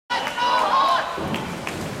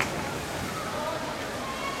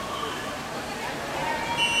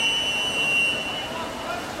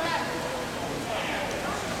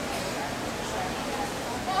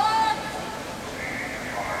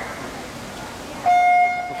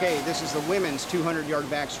Okay, this is the women's 200-yard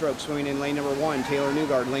backstroke. Swimming in lane number 1, Taylor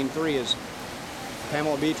Newgard. Lane 3 is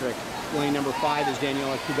Pamela Beatrick. Lane number 5 is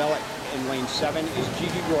Daniela Kubelik. And lane 7 is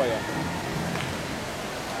Gigi Groya.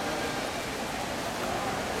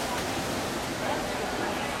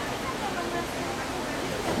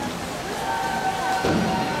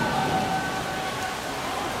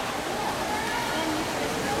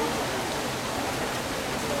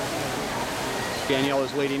 Danielle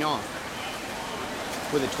is leading off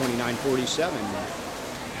with a 29.47.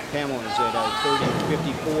 Pamela is at a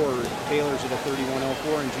 30.54. Taylor's at a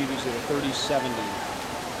 31.04, and Gigi's at a 30.70.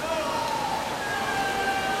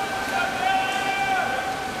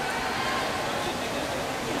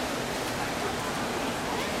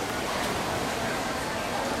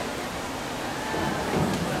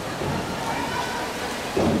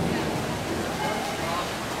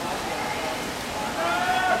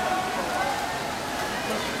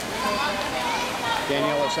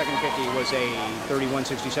 Daniela's second 50 was a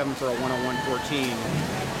 31.67 for a 101.14.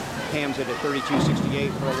 Pam's at a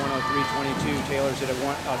 32.68 for a 103.22. Taylor's at a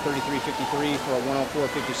 33.53 for a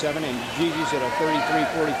 104.57, and Gigi's at a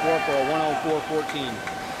 33.44 for a 104.14.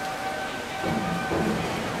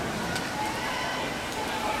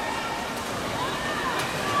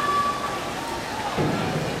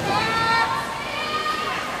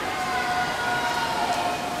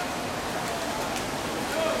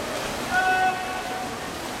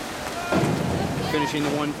 Finishing the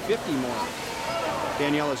 150 mark.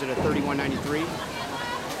 Daniela's at a 31.93.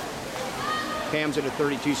 Pam's at a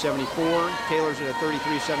 32.74. Taylor's at a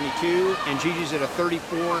 33.72. And Gigi's at a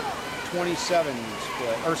 34.27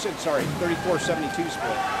 split. Or, sorry, 34.72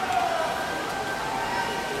 split.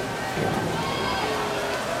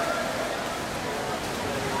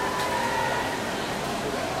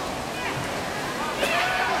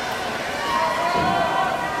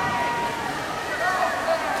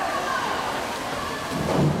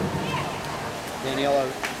 Daniela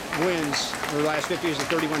wins. Her last 50 is a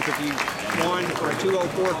 31.51 for a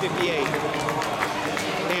 204.58.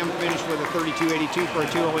 Pam finished with a 32.82 for a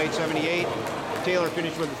 208.78. Taylor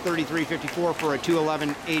finished with a 33.54 for a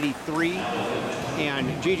 211.83.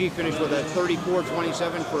 And Gigi finished with a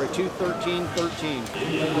 34.27 for a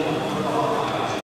 213.13.